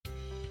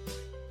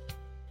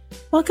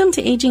Welcome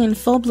to Aging in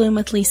Full Bloom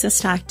with Lisa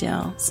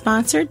Stockdale,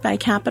 sponsored by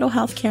Capital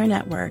Healthcare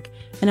Network,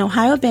 an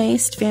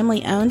Ohio-based,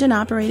 family-owned and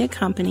operated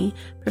company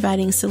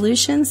providing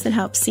solutions that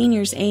help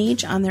seniors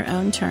age on their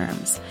own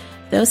terms.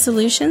 Those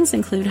solutions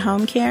include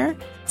home care,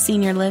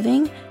 senior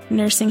living,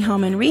 nursing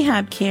home and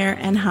rehab care,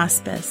 and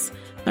hospice.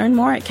 Learn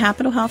more at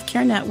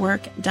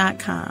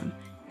capitalhealthcarenetwork.com.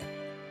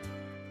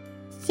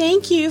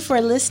 Thank you for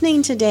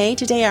listening today.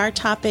 Today our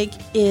topic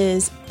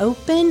is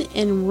open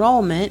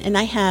enrollment, and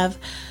I have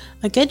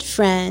a good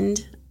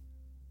friend,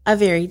 a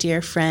very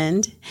dear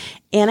friend,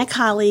 and a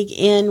colleague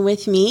in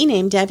with me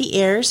named Debbie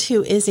Ayers,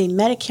 who is a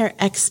Medicare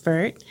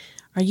expert.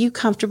 Are you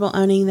comfortable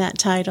owning that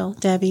title,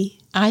 Debbie?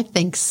 I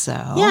think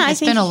so. Yeah, it's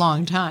been a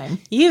long time.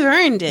 You've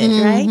earned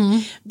it,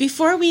 right?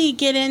 Before we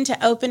get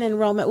into open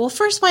enrollment, well,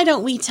 first, why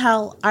don't we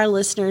tell our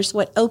listeners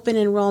what open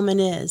enrollment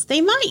is?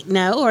 They might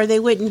know, or they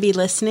wouldn't be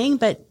listening,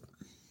 but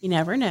you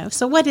never know.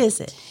 So what is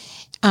it?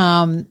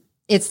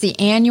 It's the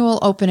annual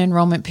open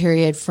enrollment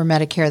period for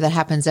Medicare that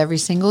happens every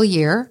single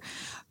year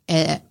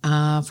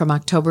from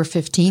October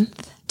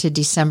 15th to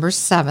December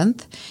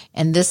 7th.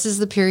 And this is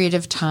the period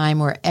of time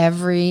where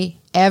every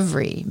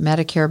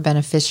Medicare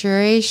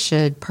beneficiary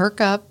should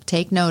perk up,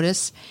 take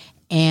notice,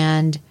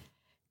 and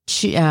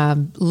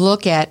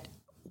look at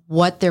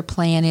what their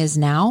plan is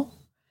now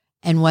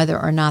and whether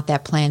or not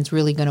that plan is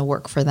really going to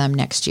work for them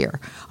next year.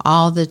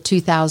 All the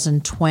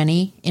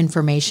 2020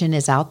 information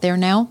is out there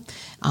now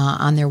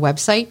on their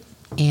website.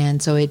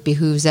 And so it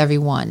behooves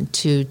everyone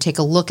to take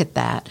a look at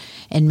that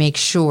and make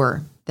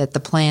sure that the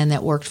plan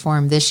that worked for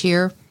them this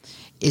year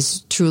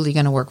is truly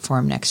going to work for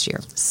them next year.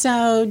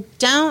 So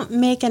don't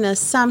make an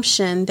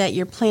assumption that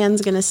your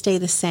plan's going to stay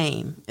the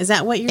same. Is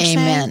that what you're saying?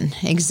 Amen.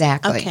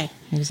 Exactly. Okay.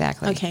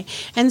 Exactly. Okay.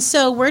 And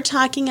so we're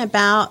talking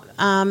about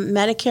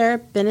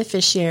Medicare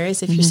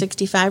beneficiaries if you're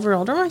 65 or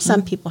older, or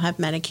some people have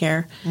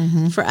Medicare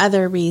for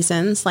other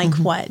reasons. Like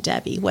what,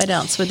 Debbie? What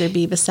else would there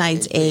be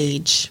besides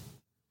age?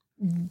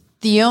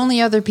 The only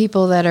other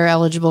people that are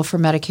eligible for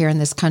Medicare in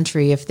this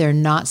country, if they're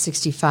not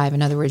 65,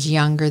 in other words,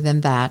 younger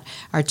than that,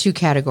 are two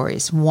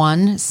categories.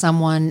 One,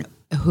 someone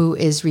who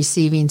is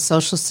receiving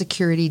Social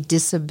Security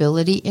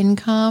disability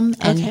income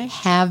and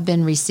have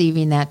been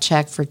receiving that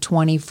check for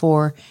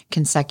 24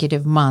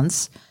 consecutive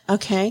months.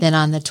 Okay. Then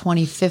on the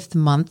 25th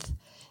month,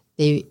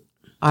 they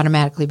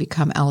automatically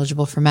become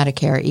eligible for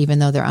Medicare, even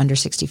though they're under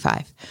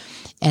 65.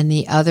 And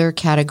the other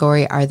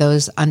category are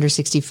those under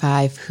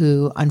 65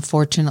 who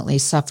unfortunately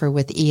suffer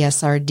with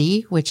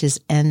ESRD, which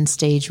is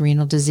end-stage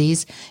renal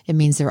disease. It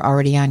means they're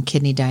already on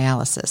kidney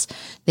dialysis.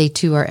 They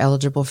too are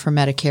eligible for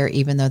Medicare,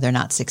 even though they're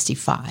not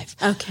 65.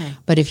 Okay.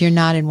 But if you're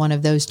not in one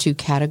of those two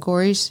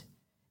categories,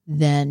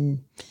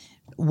 then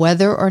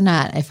whether or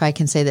not, if I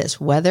can say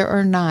this, whether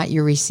or not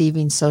you're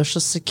receiving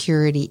Social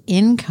Security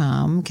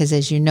income, because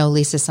as you know,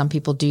 Lisa, some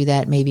people do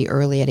that maybe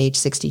early at age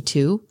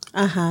 62.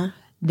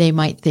 They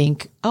might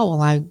think, oh,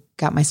 well, I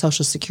got my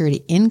Social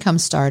Security income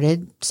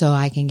started, so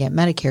I can get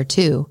Medicare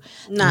too.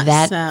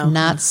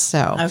 Not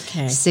so.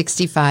 Okay.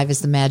 65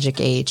 is the magic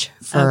age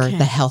for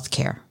the health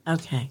care.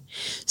 Okay.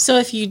 So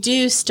if you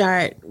do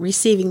start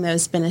receiving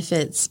those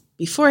benefits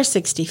before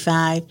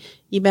 65,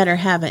 you better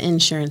have an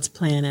insurance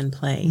plan in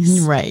place.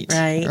 Right.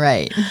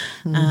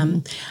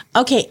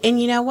 Okay.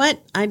 And you know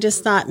what? I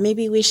just thought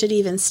maybe we should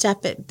even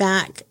step it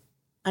back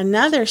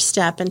another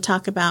step and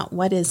talk about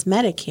what is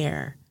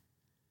Medicare.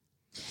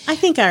 I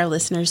think our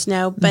listeners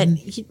know, but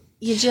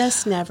you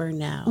just never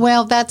know.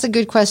 Well, that's a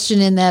good question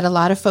in that a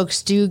lot of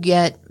folks do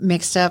get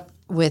mixed up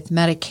with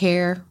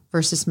Medicare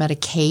versus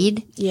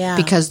Medicaid. Yeah.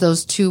 Because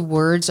those two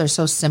words are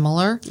so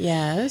similar.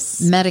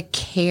 Yes.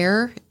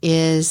 Medicare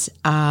is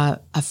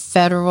a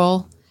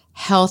federal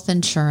health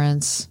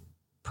insurance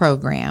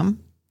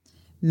program.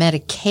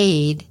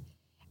 Medicaid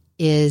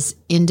is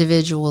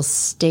individual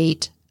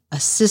state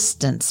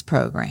assistance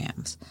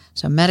programs.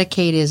 So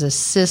Medicaid is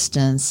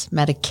assistance,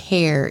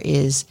 Medicare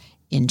is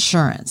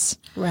insurance.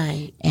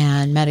 Right.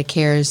 And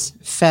Medicare is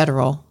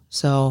federal,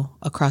 so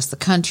across the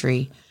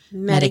country.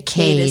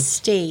 Medicaid is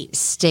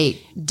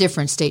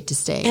different state to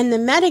state. And the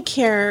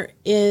Medicare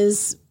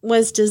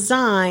was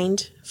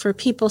designed for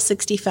people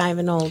 65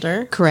 and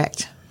older.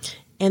 Correct.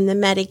 And the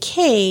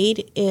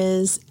Medicaid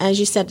is, as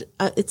you said,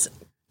 it's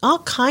all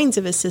kinds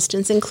of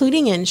assistance,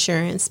 including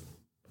insurance.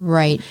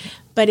 Right.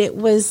 But it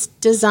was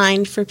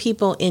designed for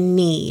people in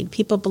need,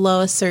 people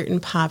below a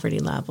certain poverty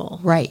level.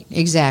 Right,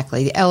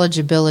 exactly. The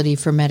eligibility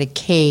for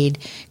Medicaid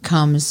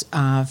comes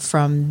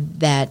from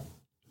that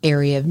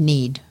area of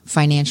need,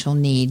 financial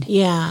need.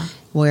 Yeah.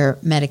 Where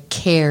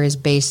Medicare is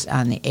based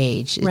on the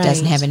age. It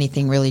doesn't have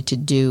anything really to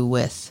do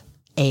with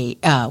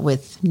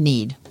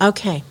need.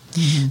 Okay.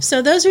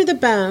 So those are the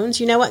bones.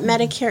 You know what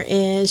Medicare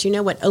is. You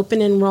know what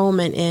open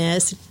enrollment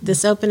is.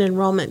 This open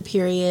enrollment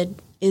period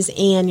is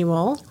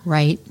annual.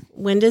 Right.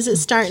 When does it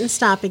start and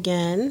stop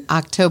again?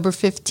 October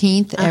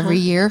 15th every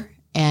year,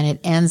 and it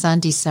ends on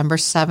December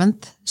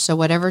 7th. So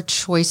whatever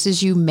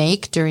choices you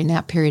make during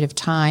that period of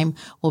time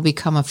will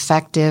become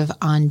effective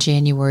on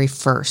January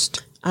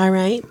 1st. All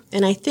right.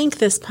 And I think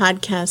this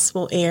podcast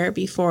will air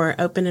before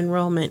open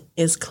enrollment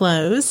is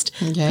closed.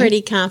 Okay.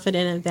 Pretty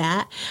confident of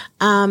that.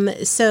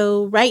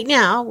 So right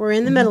now we're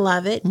in the middle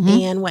of it.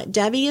 And what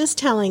Debbie is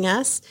telling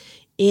us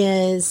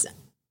is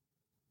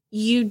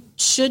you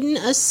shouldn't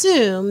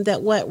assume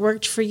that what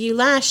worked for you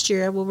last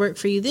year will work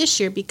for you this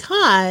year,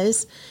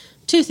 because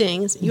two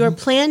things. Your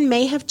plan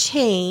may have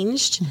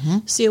changed.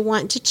 So you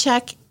want to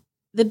check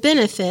the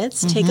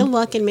benefits, take a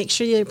look and make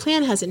sure your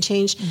plan hasn't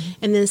changed.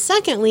 And then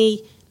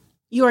secondly,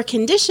 your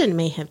condition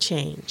may have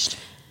changed.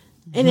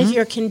 And if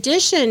your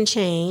condition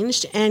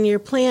changed and your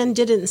plan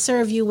didn't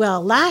serve you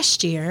well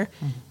last year,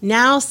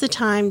 now's the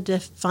time to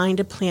find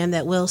a plan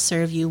that will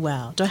serve you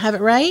well. Do I have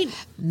it right?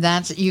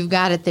 You've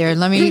got it there.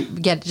 Let me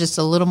get just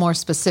a little more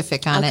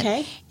specific on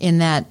it. In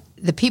that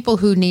the people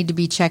who need to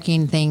be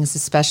checking things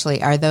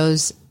especially are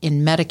those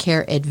in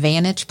Medicare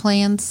Advantage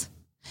plans,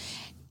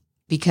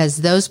 because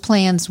those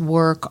plans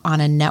work on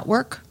a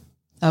network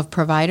of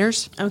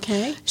providers.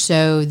 Okay.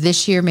 So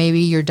this year, maybe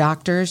your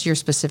doctors, your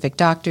specific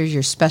doctors,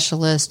 your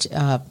specialist,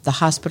 the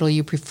hospital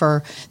you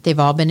prefer, they've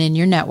all been in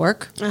your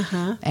network,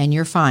 and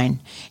you're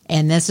fine.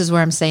 And this is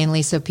where I'm saying,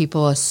 Lisa,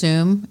 people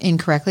assume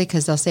incorrectly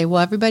because they'll say,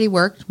 well, everybody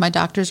worked. My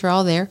doctors are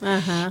all there.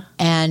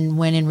 And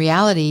when in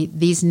reality,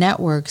 these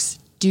networks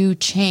do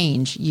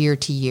change year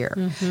to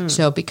year.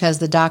 So because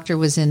the doctor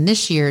was in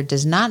this year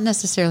does not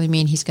necessarily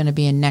mean he's going to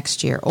be in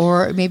next year,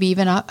 or maybe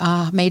even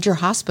a major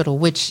hospital,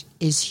 which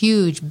is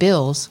huge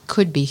bills,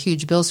 could be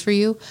huge bills for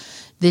you.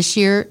 This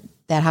year,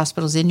 that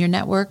hospital's in your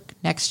network.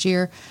 Next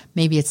year,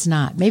 maybe it's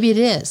not. Maybe it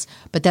is,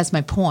 but that's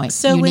my point.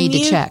 So you when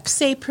need to check.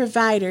 Say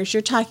providers,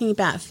 you're talking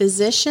about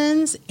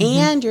physicians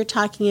and you're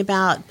talking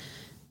about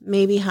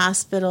maybe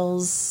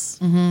hospitals,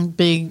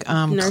 big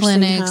nursing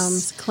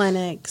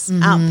clinics,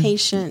 homes,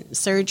 outpatient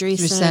surgery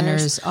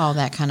centers, all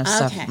that kind of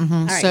stuff. All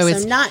right, so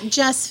it's not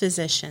just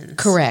physicians.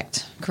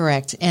 Correct.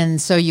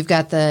 And so you've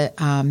got the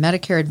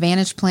Medicare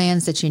Advantage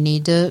plans that you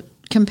need to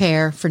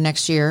compare for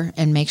next year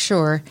and make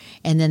sure.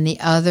 And then the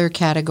other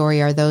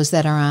category are those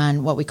that are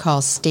on what we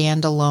call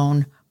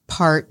standalone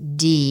Part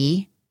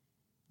D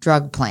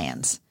drug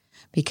plans,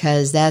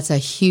 because that's a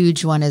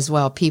huge one as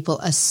well. People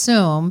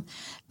assume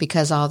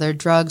because all their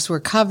drugs were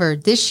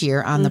covered this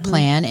year on the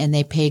plan and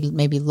they paid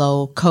maybe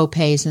low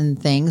co-pays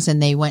and things,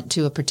 and they went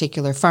to a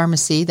particular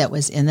pharmacy that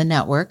was in the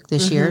network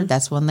this year.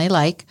 That's one they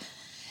like.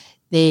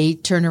 They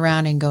turn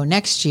around and go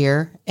next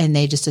year and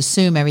they just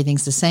assume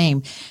everything's the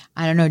same.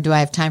 I don't know. Do I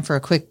have time for a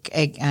quick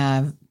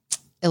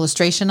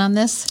illustration on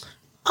this?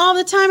 All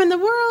the time in the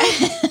world.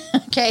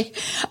 Okay.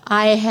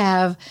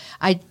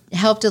 I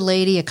helped a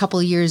lady a couple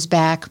of years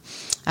back.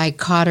 I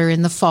caught her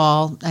in the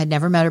fall. I'd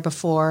never met her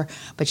before,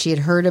 but she had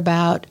heard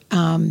about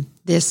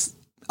this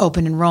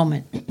open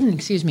enrollment.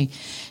 Excuse me.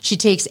 She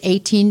takes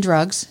 18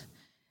 drugs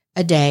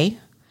a day.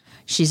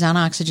 She's on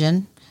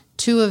oxygen.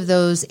 2 of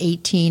those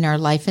 18 are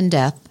life and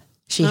death.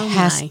 She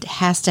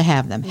has to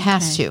have them.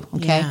 Has to.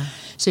 Okay. Yeah.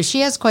 So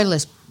she has quite a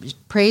list.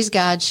 Praise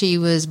God, she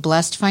was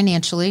blessed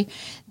financially.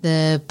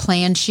 The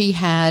plan she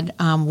had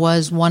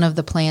was one of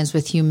the plans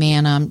with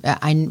Humana.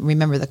 I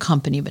remember the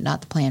company, but not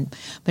the plan.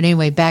 But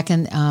anyway, back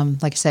in,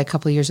 like I said, a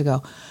couple of years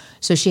ago.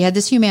 So she had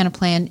this Humana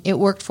plan. It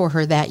worked for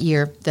her that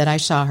year that I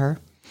saw her.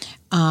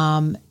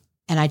 And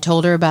I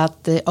told her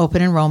about the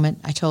open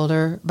enrollment. I told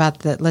her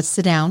about let's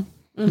sit down.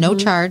 No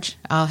charge.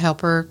 I'll help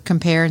her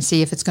compare and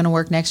see if it's going to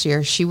work next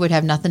year. She would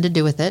have nothing to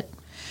do with it.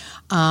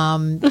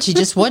 She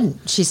just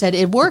wouldn't. She said,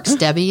 it works,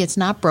 Debbie. It's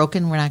not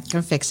broken. We're not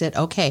going to fix it.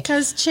 Okay.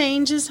 Because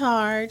change is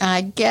hard.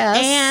 I guess.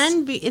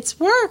 And it's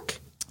work.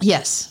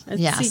 Yes. So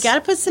you got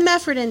to put some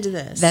effort into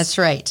this. That's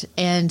right.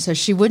 And so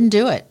she wouldn't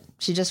do it.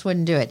 She just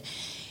wouldn't do it.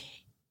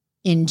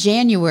 In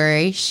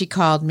January, she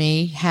called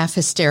me half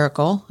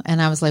hysterical.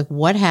 And I was like,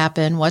 what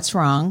happened? What's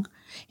wrong?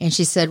 And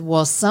she said,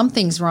 well,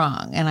 something's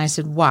wrong. And I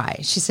said, why?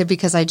 She said,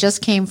 because I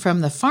just came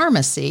from the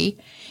pharmacy.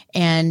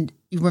 And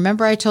you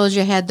remember I told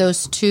you I had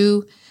those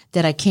 2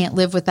 that I can't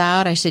live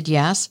without? I said,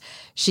 yes.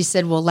 She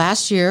said, well,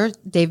 last year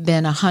they've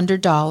been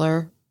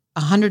 $100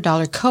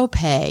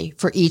 copay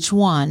for each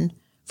one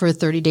for a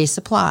 30-day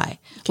supply,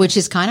 which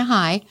is kind of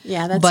high.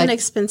 Yeah, that's an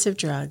expensive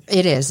drug.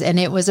 It is. And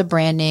it was a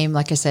brand name.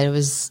 Like I said, it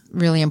was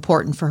really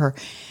important for her.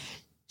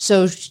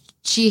 So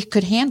she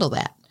could handle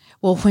that.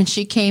 Well, when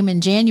she came in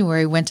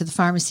January, went to the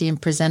pharmacy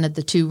and presented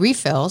the 2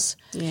 refills,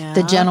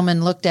 the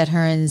gentleman looked at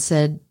her and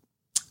said,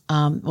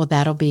 well,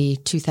 that'll be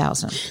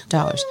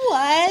 $2,000.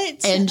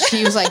 What? And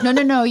she was like,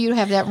 no, you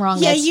have that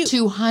wrong. That's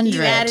 $200.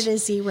 You added a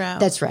 0.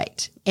 That's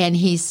right. And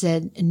he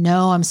said,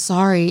 no, I'm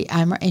sorry.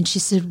 And she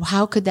said, well,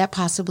 how could that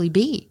possibly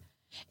be?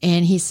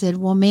 And he said,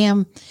 well,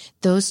 ma'am,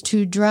 those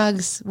 2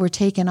 drugs were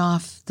taken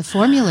off the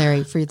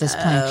formulary for this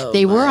plan.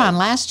 They were on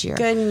last year.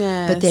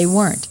 Goodness. But they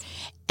weren't.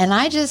 And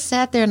I just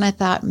sat there and I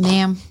thought,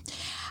 ma'am,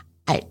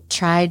 I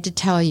tried to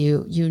tell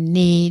you, you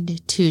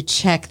need to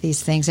check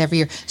these things every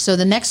year. So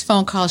the next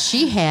phone call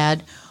she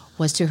had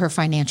was to her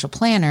financial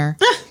planner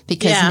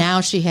because now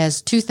she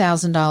has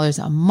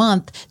 $2,000 a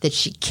month that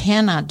she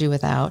cannot do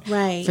without.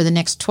 Right. For the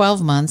next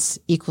 12 months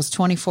equals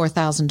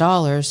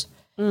 $24,000.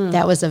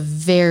 That was a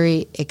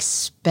very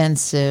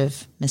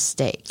expensive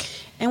mistake.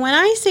 And when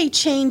I say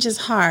change is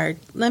hard,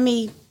 let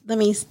me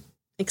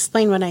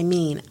explain what I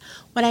mean.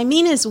 What I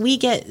mean is we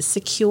get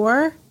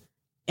secure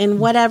in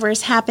whatever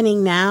is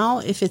happening now,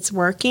 if it's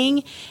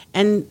working,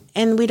 and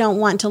we don't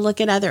want to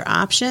look at other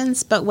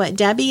options. But what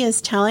Debbie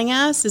is telling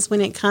us is when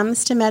it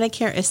comes to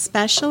Medicare,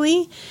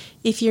 especially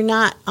if you're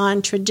not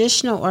on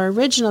traditional or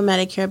original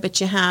Medicare,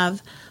 but you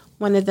have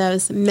one of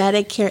those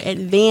Medicare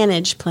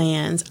Advantage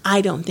plans,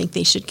 I don't think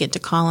they should get to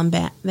call them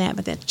that,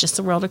 but that's just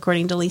the world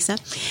according to Lisa.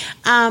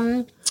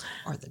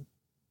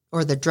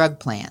 Or the drug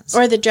plans.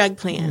 Or the drug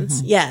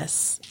plans,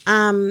 yes.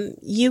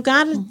 You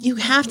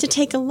have to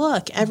take a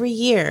look every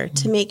year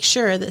to make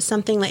sure that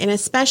something and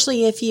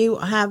especially if you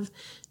have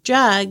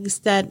drugs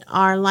that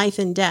are life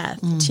and death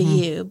to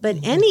you, but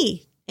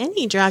any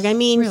drug. I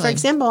mean, really? For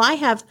example, I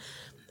have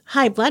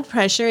high blood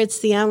pressure. It's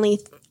the only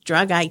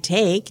drug I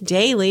take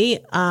daily.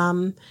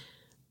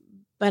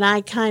 But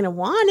I kind of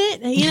want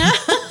it,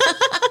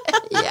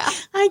 Yeah.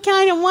 I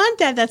kind of want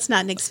that. That's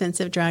not an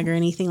expensive drug or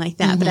anything like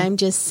that. But I'm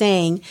just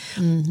saying,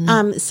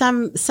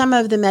 some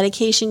of the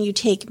medication you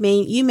take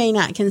you may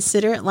not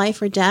consider it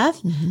life or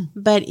death.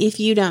 But if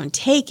you don't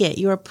take it,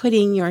 you're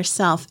putting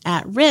yourself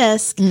at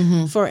risk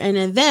for an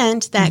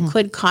event that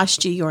could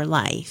cost you your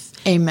life.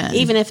 Amen.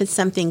 Even if it's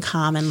something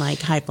common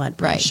like high blood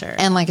pressure. Right.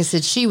 And like I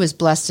said, she was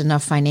blessed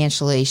enough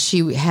financially.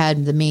 She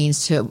had the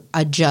means to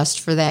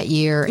adjust for that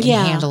year and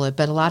handle it.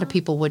 But a lot of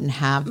people wouldn't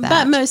have that.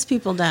 But most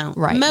people don't.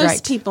 Right.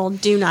 Most people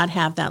do not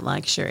have that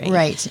luxury.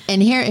 Right.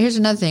 And here's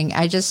another thing.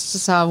 I just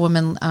saw a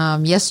woman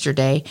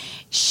yesterday.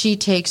 She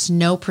takes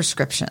no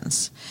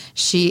prescriptions.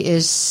 She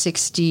is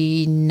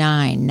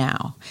 69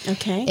 now.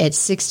 Okay. At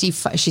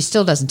 65, she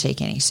still doesn't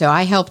take any. So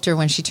I helped her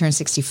when she turned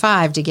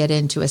 65 to get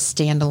into a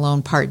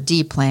standalone Part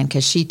D plan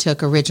because she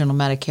took original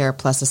Medicare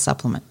plus a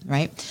supplement,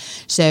 right?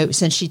 So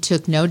since she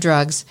took no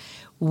drugs,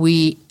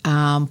 we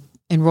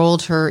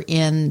enrolled her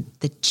in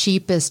the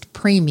cheapest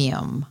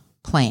premium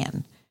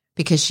plan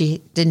because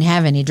she didn't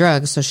have any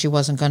drugs, so she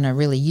wasn't going to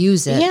really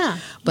use it. Yeah.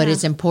 But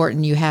it's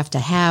important you have to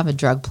have a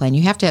drug plan.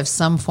 You have to have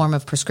some form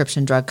of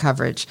prescription drug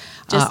coverage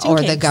Just in or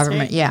case, the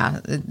government,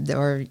 right?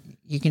 or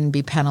you can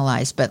be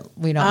penalized, but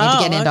we don't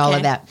need to get into all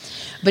of that.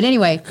 But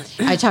anyway,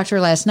 I talked to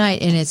her last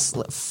night, and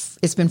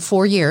it's been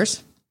 4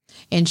 years.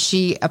 And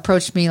she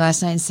approached me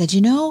last night and said,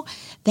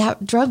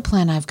 that drug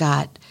plan I've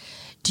got,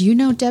 do you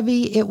know,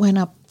 Debbie, it went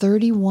up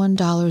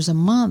 $31 a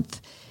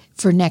month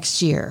for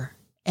next year.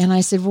 And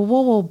I said,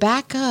 whoa,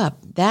 back up.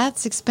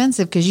 That's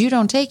expensive because you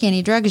don't take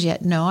any drugs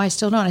yet. No, I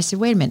still don't. I said,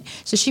 wait a minute.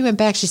 So she went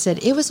back. She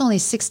said, it was only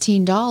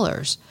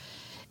 $16,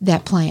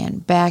 that plan,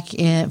 back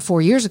in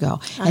 4 years ago.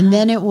 And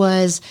then it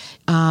was,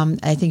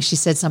 I think she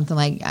said something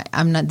like,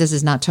 this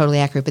is not totally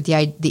accurate, but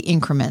the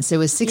increments, it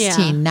was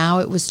 16. Yeah. Now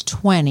it was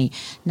 20.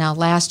 Now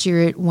last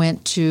year it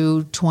went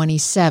to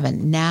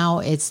 27. Now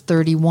it's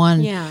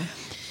 31. Yeah.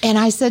 And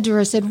I said to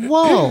her,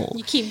 whoa.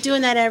 You keep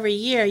doing that every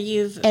year.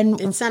 It's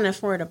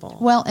unaffordable.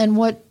 Well, and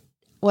what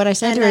I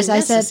said to her is,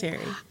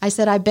 I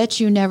said, I bet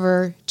you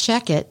never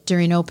check it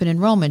during open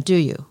enrollment, do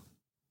you?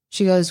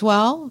 She goes,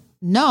 well,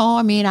 no.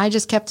 I mean, I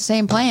just kept the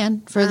same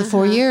plan for the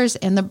 4 years.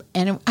 And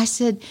I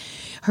said,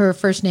 her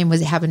first name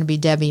happened to be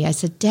Debbie. I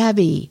said,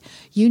 Debbie,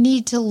 you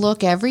need to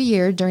look every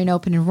year during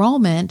open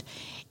enrollment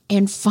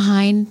and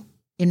find,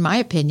 in my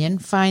opinion,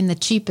 the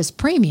cheapest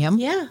premium.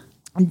 Yeah.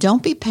 And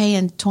don't be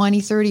paying $20,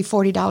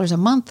 $30, $40 a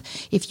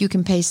month. If you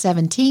can pay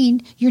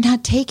 $17, you're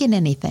not taking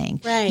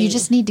anything. Right. You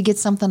just need to get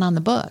something on the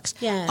books.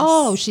 Yes.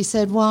 Oh, she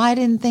said, well, I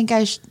didn't think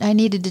I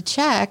needed to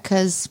check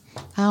because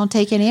I don't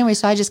take any anyway,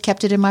 so I just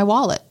kept it in my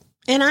wallet.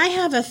 And I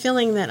have a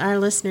feeling that our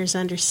listeners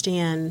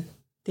understand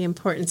the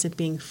importance of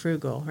being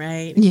frugal,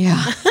 right?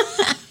 Yeah.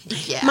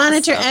 Yes.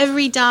 Monitor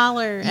every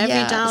dollar.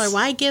 Yes.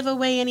 Why give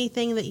away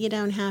anything that you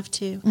don't have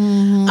to?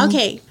 Mm-hmm.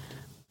 Okay.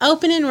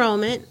 Open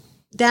enrollment.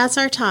 That's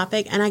our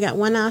topic. And I got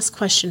one last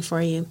question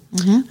for you.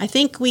 Mm-hmm. I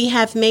think we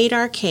have made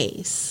our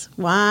case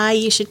why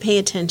you should pay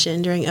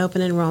attention during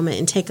open enrollment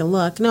and take a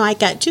look. No, I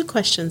got two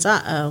questions.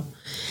 So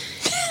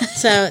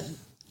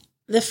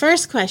the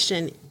first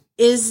question,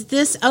 is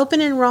this open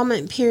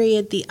enrollment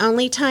period the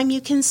only time you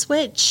can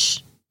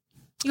switch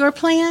your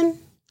plan?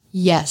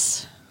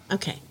 Yes.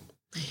 Okay.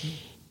 Mm-hmm.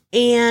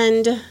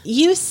 And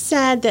you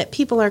said that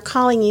people are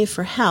calling you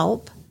for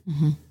help.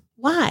 Mm-hmm.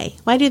 Why?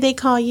 Why do they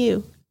call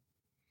you?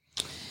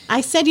 I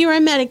said you were a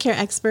Medicare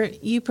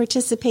expert. You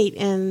participate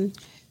in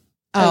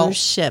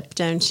OSHIP,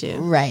 don't you?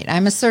 Right.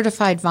 I'm a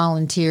certified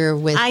volunteer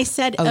with I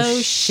said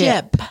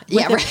OSHIP.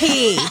 With a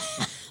P.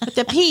 With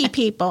the P,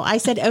 people. I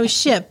said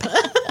OSHIP.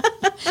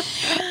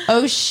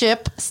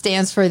 OSHIP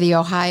stands for the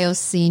Ohio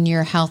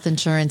Senior Health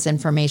Insurance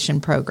Information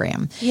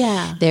Program.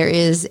 Yeah. There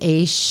is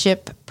a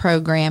SHIP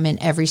program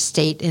in every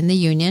state in the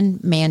union,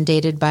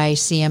 mandated by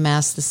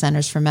CMS, the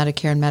Centers for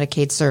Medicare and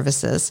Medicaid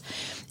Services.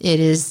 It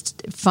is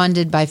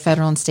funded by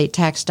federal and state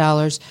tax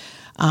dollars.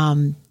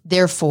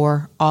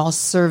 Therefore, all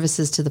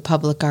services to the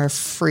public are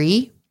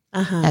free.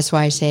 That's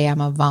why I say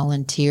I'm a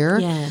volunteer.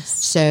 Yes.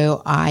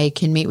 So I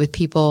can meet with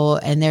people,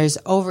 and there's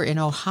over in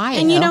Ohio.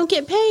 And you don't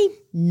get paid.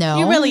 No.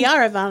 You really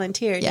are a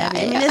volunteer, Debbie.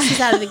 I mean, this is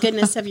out of the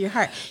goodness of your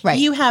heart. Right.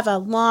 You have a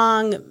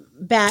long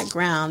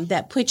background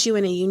that puts you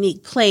in a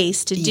unique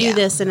place to do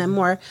this in a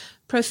more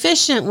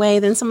proficient way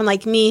than someone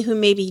like me who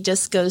maybe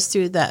just goes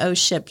through the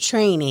OSHIP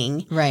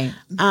training. Right.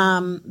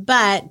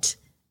 But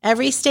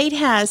every state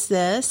has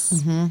this.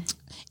 Mm-hmm.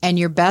 And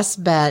your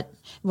best bet,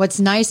 what's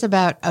nice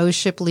about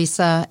OSHIP,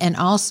 Lisa, and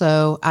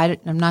also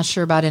I'm not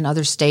sure about in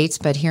other states,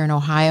 but here in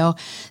Ohio,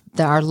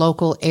 our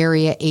local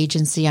area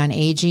agency on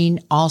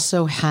aging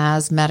also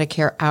has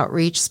Medicare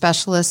outreach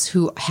specialists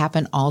who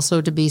happen also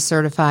to be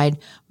certified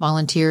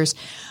volunteers.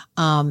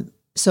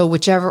 So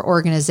whichever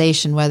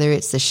organization, whether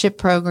it's the SHIP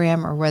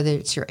program or whether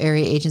it's your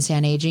area agency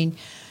on aging,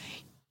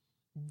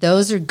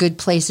 those are good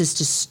places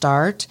to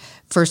start.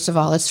 First of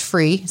all, it's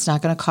free. It's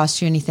not going to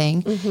cost you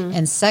anything. Mm-hmm.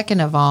 And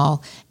second of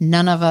all,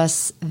 none of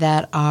us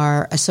that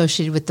are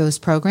associated with those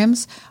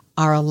programs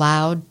are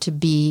allowed to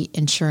be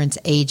insurance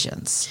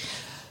agents.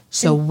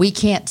 So we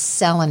can't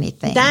sell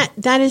anything.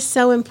 That is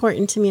so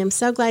important to me. I'm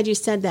so glad you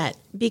said that,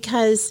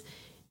 because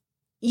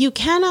you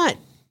cannot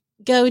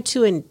go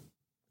to an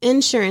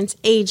insurance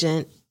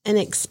agent and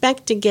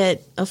expect to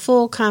get a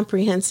full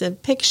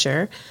comprehensive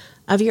picture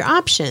of your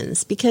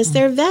options, because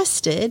they're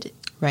vested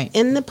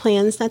in the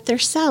plans that they're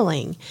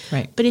selling.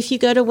 Right. But if you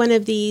go to one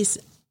of these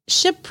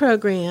SHIP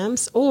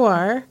programs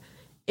or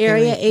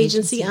Area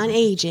Agency on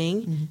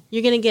Aging,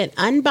 you're going to get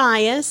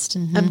unbiased,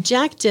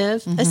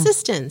 objective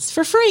assistance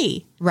for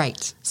free.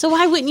 Right. So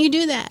why wouldn't you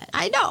do that?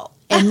 I know.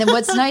 And then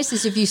what's nice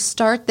is if you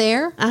start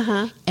there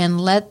and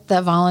let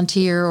the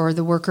volunteer or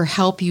the worker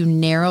help you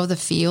narrow the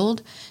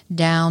field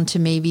down to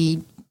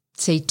maybe,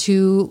 say,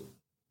 2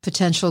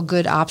 potential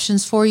good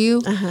options for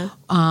you,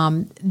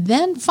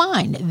 then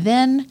fine.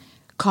 Then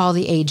call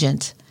the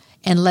agent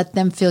and let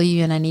them fill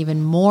you in on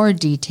even more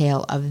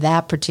detail of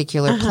that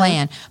particular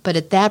plan. But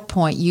at that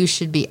point, you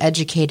should be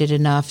educated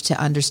enough to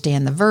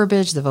understand the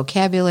verbiage, the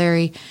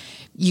vocabulary.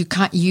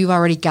 You've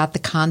already got the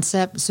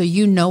concept, so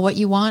you know what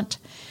you want.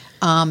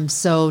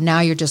 So now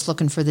you're just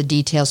looking for the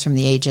details from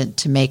the agent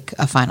to make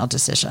a final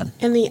decision.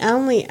 And the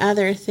only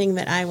other thing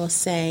that I will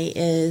say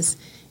is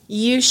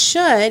you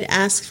should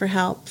ask for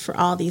help for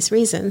all these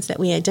reasons that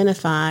we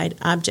identified: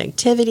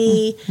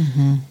 objectivity,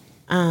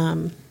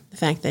 the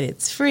fact that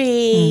it's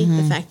free,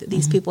 the fact that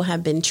these people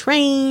have been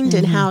trained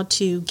in how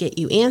to get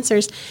you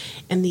answers.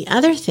 And the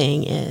other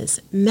thing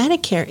is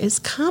Medicare is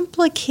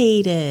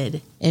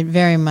complicated. It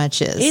very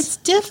much is. It's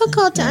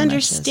difficult to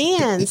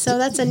understand. So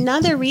that's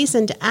another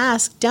reason to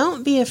ask.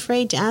 Don't be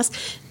afraid to ask.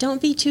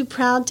 Don't be too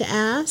proud to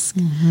ask,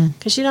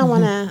 because you don't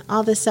want to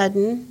all of a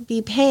sudden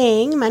be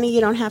paying money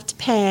you don't have to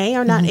pay,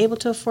 or not able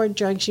to afford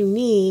drugs you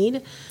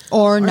need.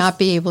 Or not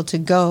be able to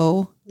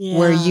go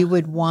where you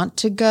would want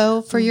to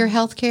go for your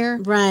health care.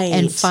 Right.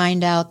 And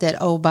find out that,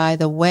 oh, by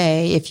the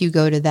way, if you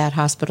go to that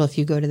hospital, if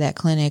you go to that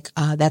clinic,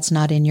 that's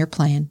not in your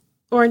plan.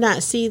 Or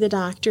not see the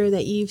doctor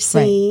that you've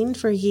seen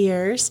for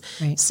years.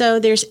 Right. So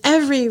there's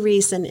every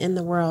reason in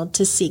the world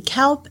to seek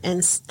help,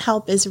 and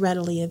help is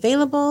readily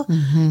available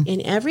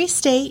in every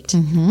state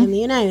in the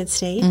United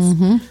States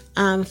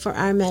for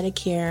our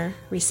Medicare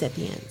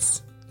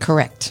recipients.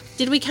 Correct.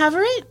 Did we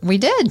cover it? We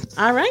did.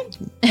 All right.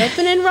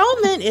 Open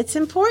enrollment. It's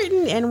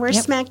important, and we're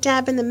smack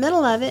dab in the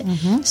middle of it.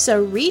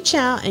 So reach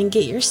out and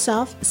get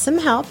yourself some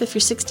help if you're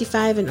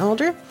 65 and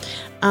older,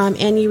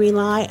 and you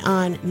rely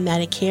on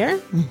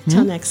Medicare.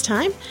 Till next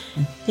time,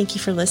 thank you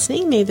for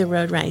listening. May the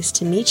road rise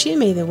to meet you.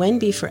 May the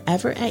wind be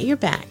forever at your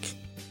back.